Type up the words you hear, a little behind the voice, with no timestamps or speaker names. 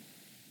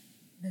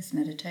This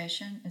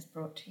meditation is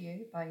brought to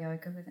you by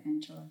Yoga with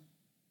Angela.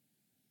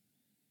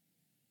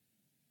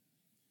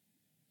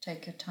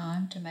 Take your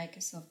time to make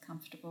yourself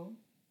comfortable,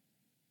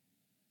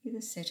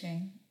 either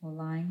sitting or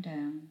lying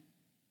down.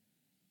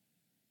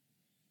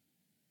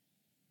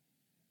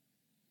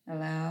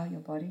 Allow your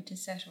body to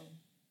settle,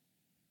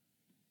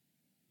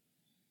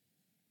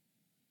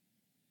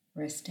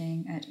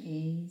 resting at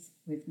ease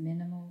with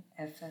minimal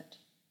effort.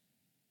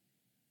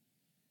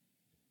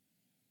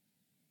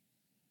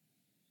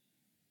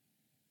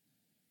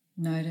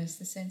 Notice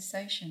the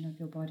sensation of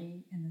your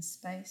body in the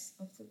space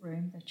of the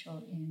room that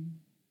you're in.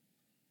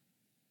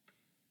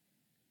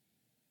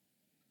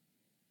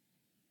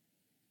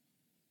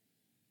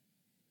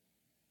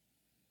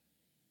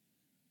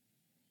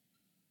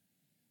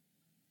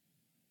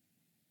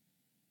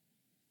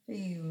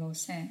 Feel or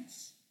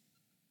sense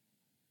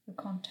the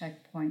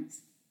contact points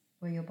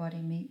where your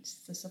body meets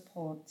the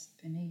supports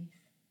beneath.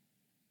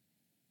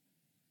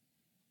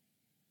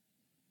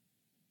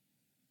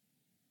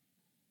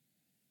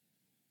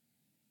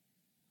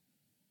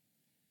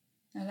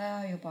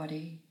 Allow your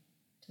body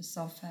to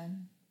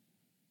soften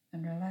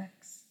and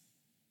relax,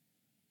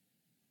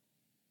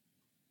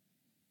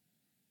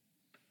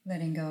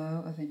 letting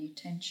go of any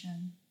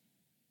tension,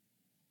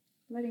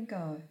 letting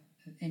go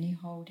of any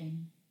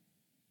holding.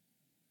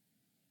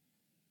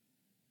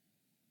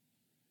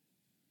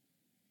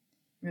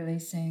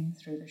 Releasing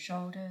through the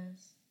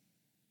shoulders,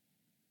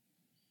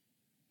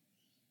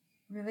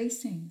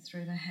 releasing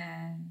through the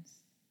hands,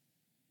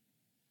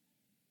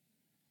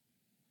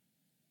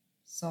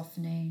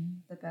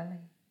 softening the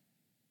belly.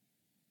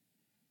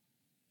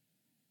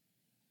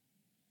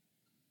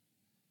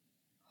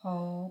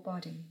 Whole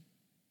body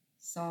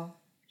soft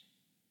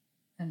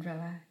and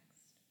relaxed.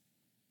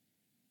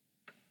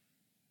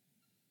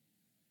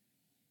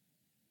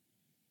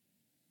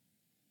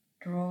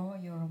 Draw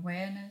your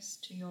awareness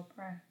to your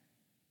breath.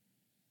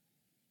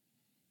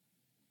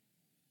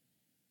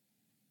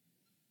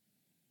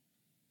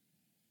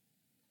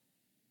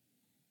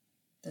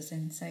 The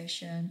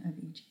sensation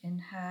of each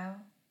inhale,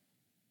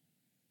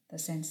 the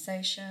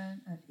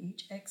sensation of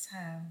each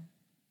exhale.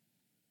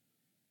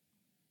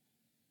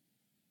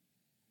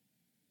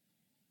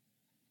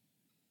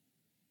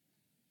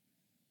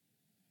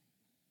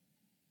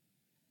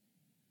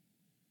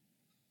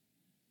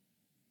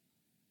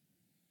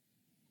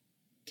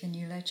 Can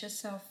you let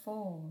yourself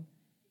fall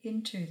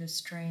into the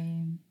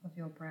stream of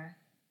your breath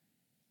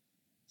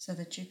so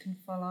that you can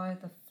follow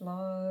the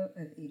flow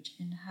of each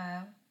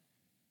inhale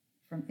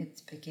from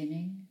its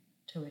beginning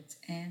to its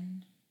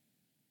end,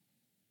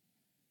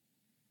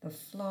 the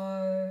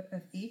flow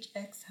of each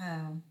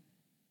exhale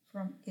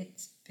from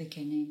its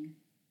beginning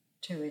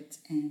to its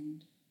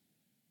end.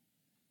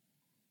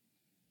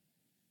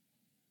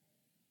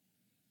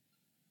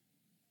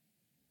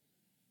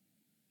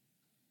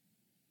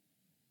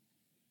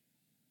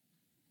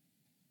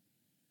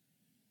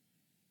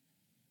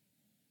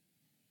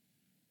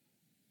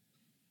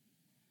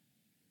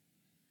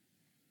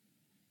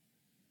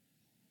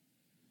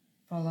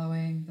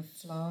 Following the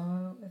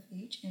flow of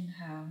each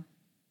inhale,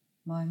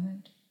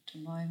 moment to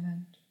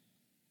moment,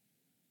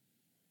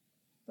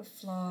 the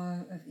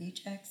flow of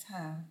each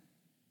exhale,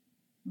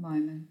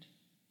 moment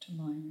to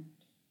moment.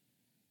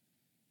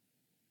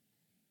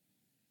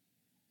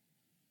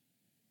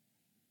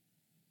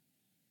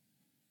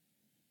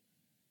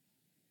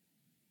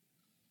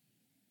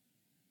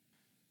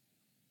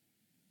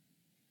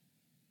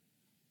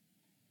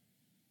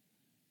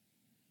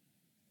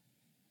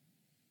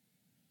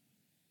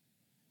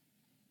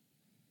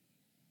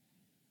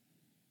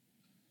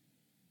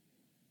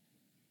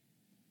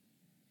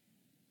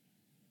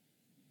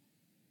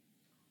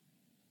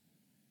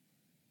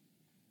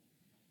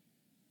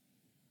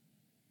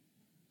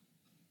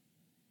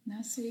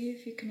 Now see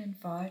if you can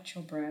invite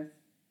your breath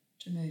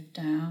to move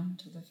down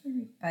to the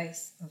very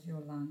base of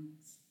your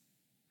lungs.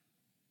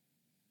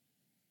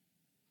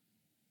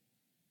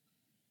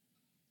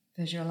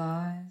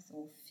 Visualize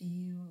or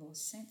feel or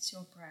sense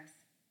your breath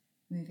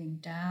moving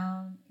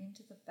down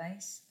into the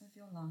base of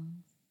your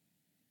lungs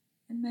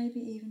and maybe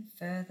even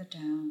further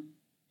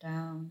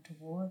down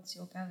towards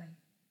your belly.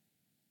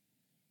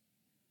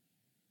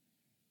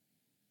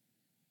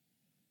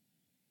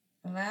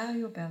 Allow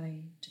your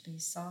belly to be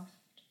soft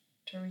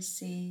to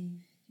receive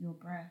your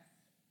breath.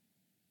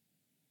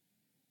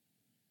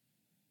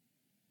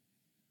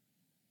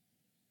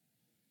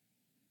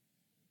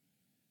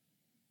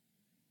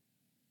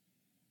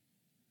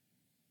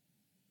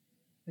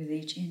 With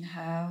each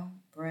inhale,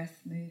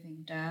 breath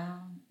moving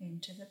down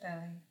into the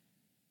belly.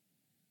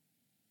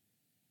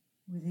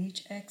 With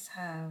each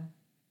exhale,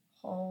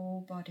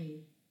 whole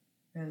body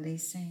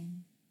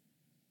releasing,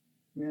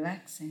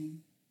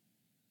 relaxing,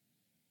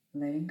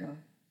 letting go.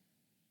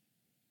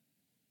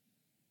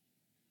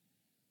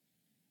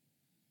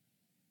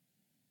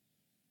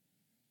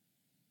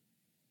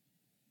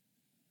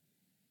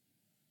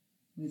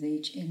 With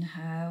each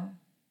inhale,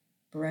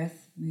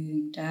 breath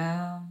moving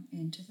down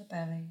into the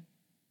belly.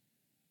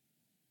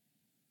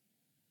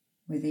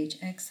 With each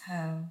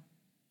exhale,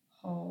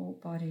 whole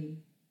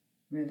body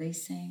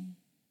releasing,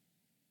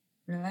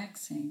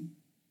 relaxing,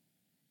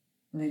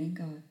 letting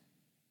go.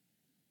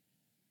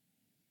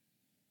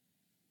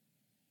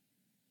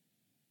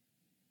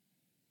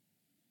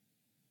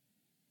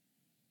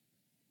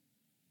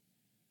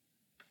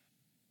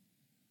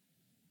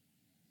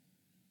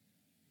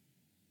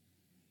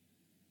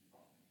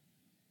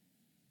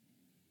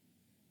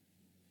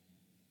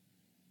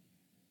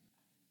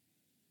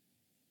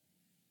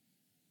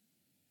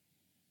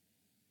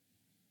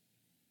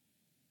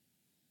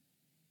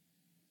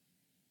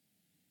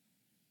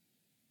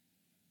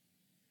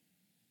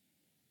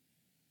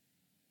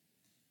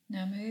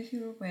 Now move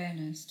your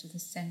awareness to the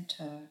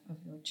center of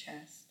your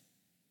chest,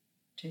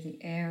 to the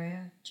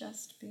area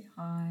just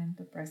behind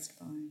the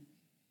breastbone.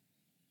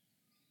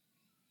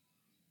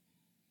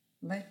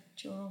 Let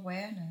your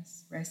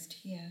awareness rest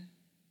here.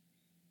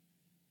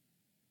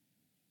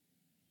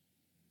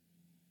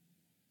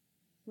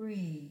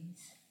 Breathe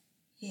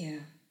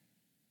here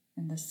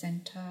in the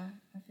center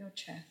of your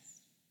chest.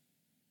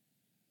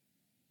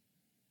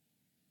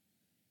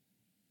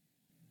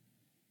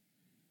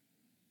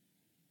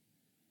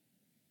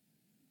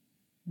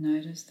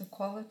 Notice the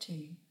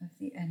quality of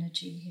the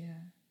energy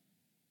here.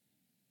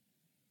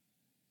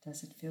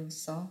 Does it feel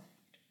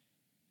soft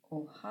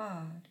or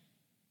hard?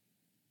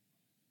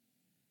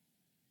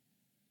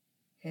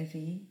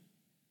 Heavy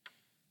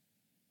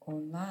or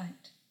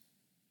light?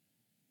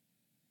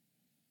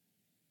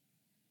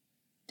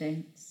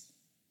 Dense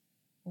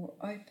or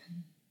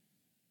open?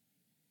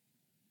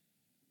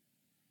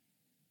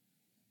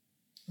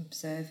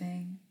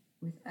 Observing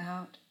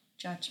without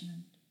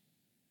judgment.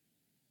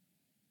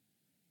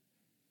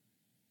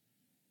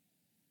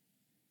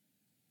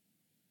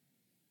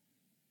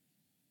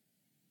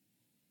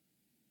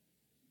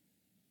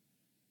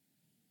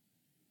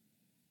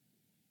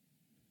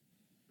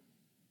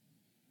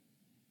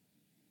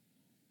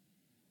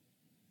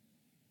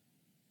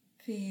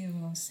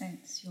 Feel or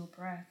sense your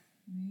breath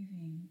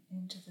moving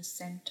into the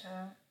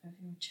center of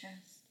your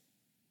chest,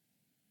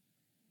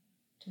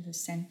 to the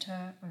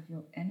center of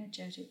your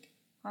energetic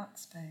heart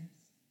space.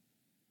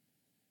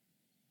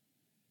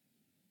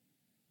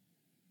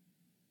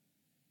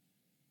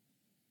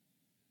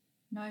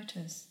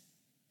 Notice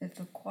if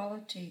the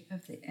quality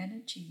of the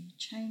energy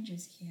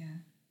changes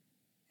here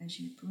as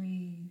you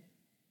breathe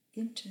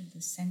into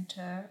the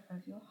center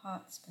of your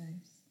heart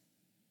space.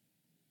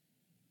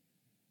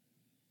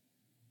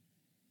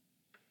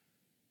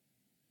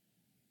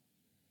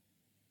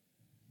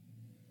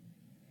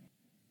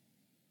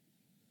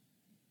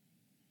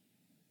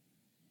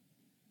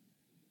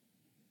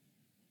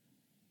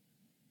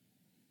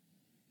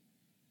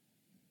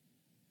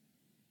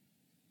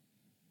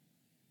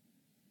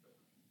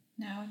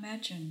 Now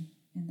imagine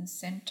in the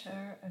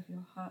center of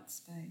your heart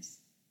space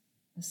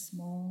a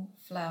small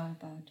flower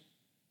bud,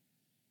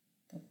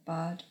 the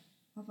bud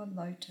of a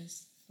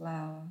lotus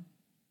flower.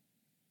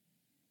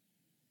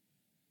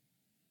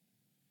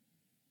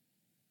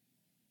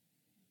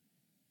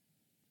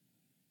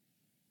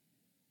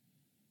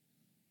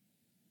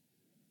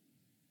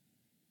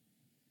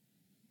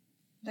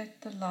 Let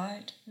the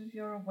light of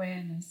your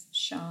awareness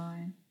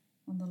shine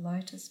on the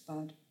lotus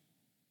bud.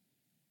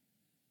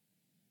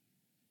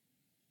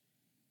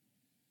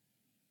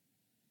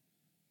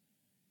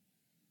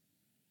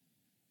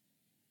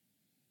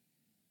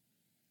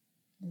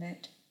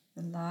 Let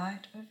the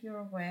light of your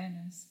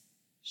awareness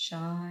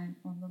shine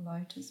on the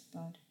lotus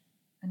bud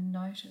and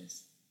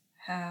notice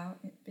how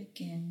it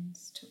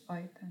begins to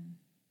open.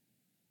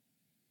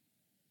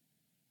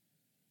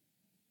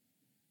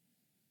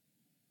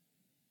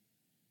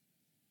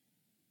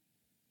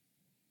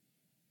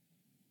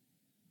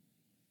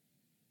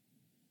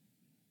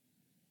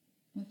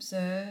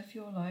 Observe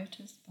your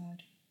lotus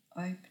bud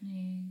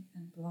opening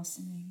and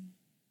blossoming.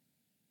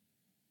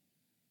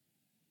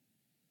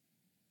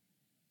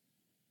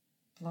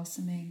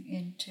 Blossoming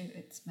into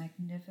its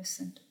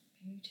magnificent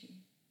beauty.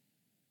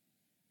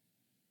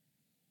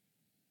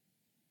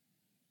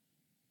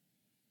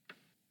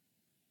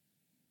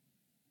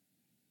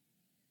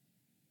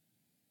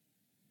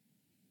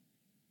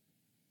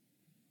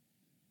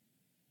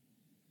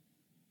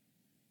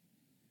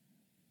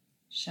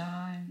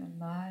 Shine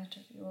the light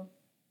of your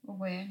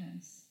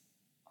awareness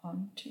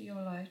onto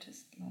your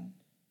lotus bud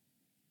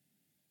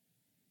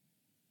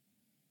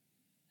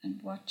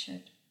and watch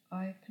it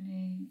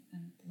opening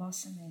and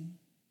blossoming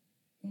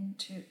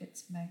into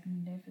its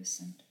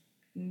magnificent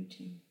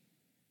beauty.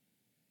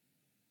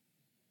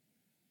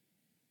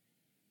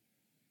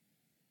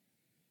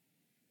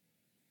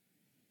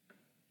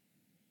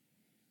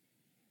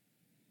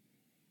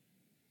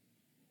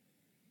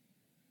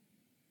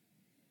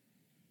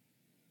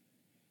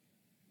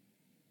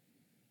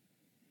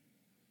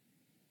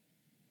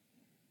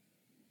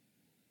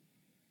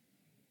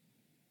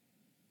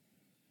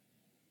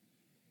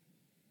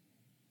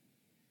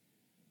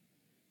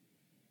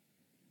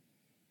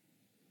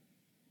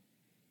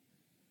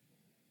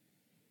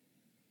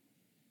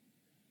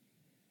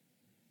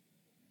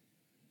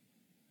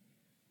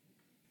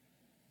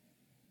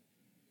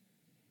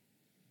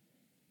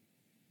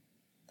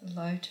 The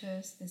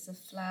lotus is a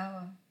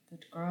flower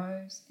that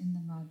grows in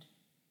the mud.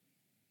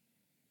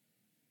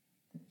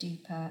 The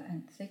deeper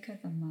and thicker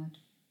the mud,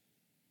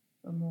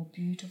 the more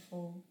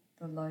beautiful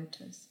the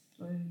lotus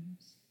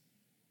blooms.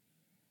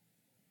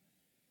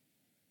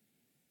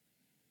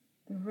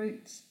 The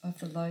roots of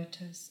the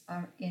lotus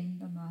are in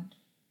the mud.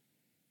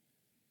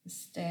 The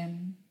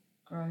stem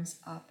grows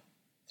up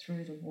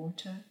through the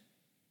water,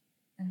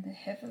 and the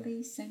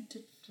heavily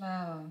scented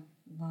flower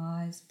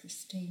lies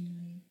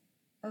pristinely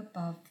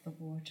above the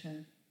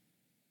water,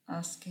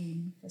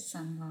 asking for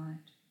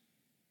sunlight.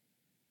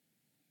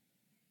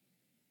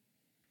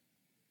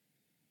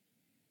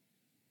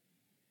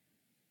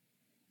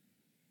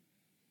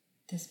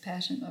 This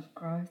pattern of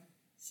growth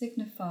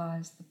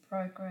signifies the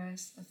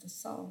progress of the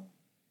soul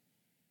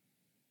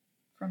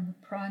from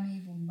the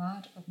primeval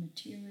mud of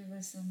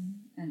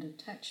materialism and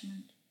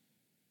attachment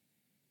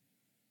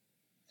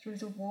through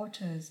the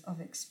waters of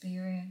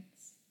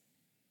experience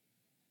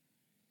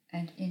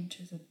and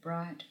into the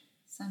bright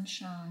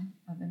sunshine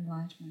of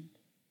enlightenment.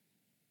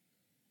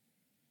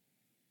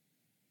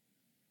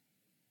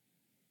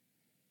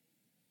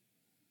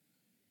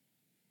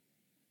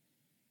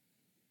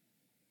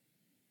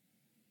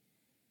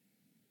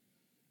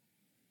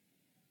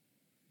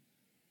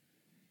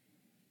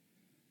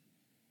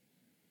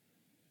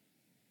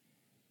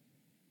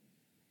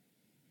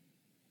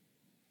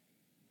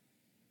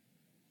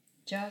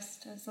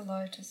 Just as the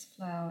lotus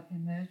flower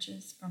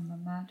emerges from the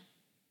mud,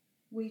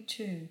 we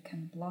too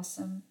can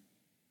blossom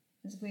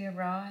as we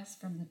arise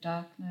from the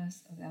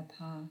darkness of our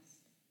past.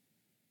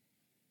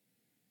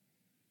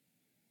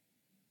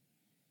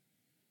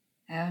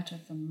 Out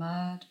of the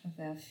mud of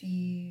our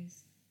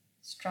fears,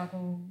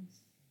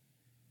 struggles,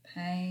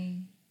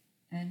 pain,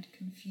 and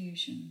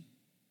confusion,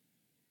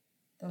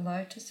 the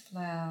lotus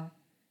flower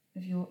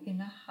of your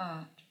inner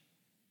heart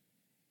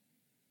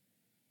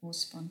will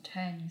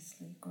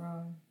spontaneously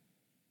grow.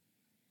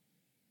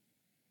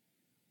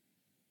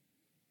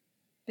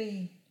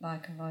 Be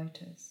like a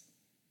lotus.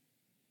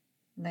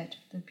 Let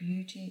the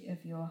beauty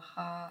of your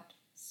heart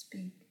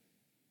speak.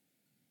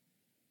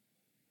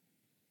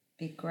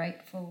 Be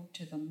grateful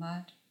to the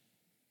mud,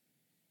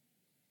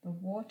 the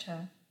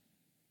water,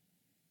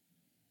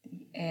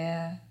 the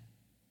air,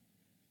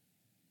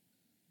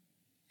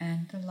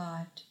 and the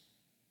light.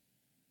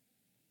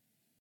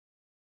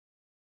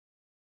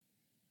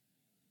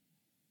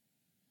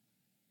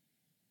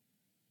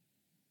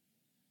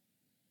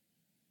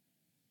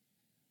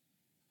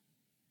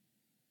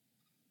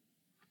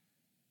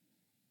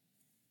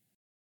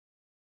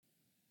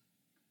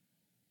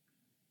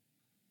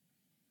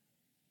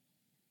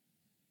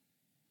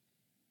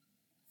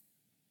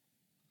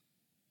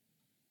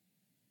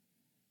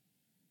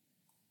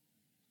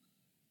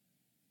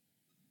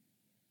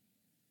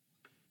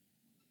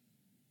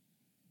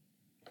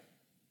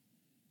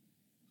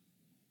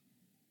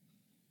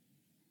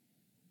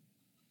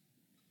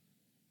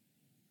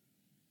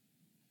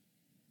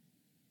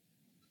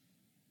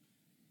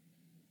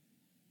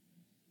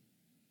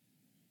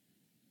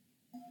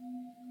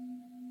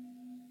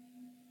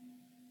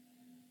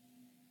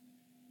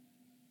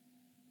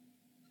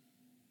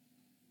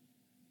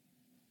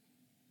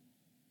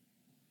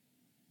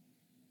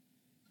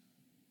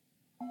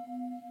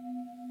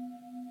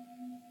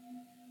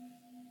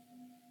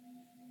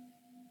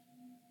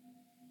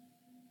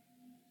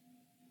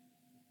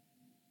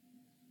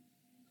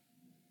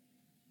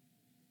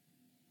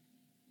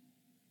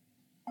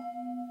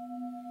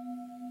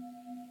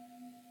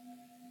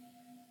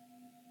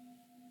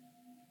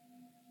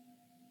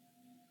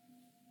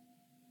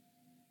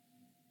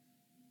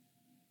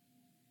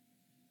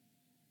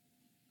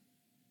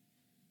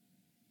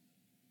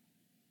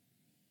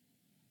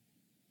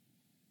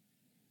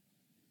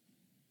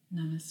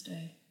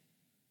 Namaste.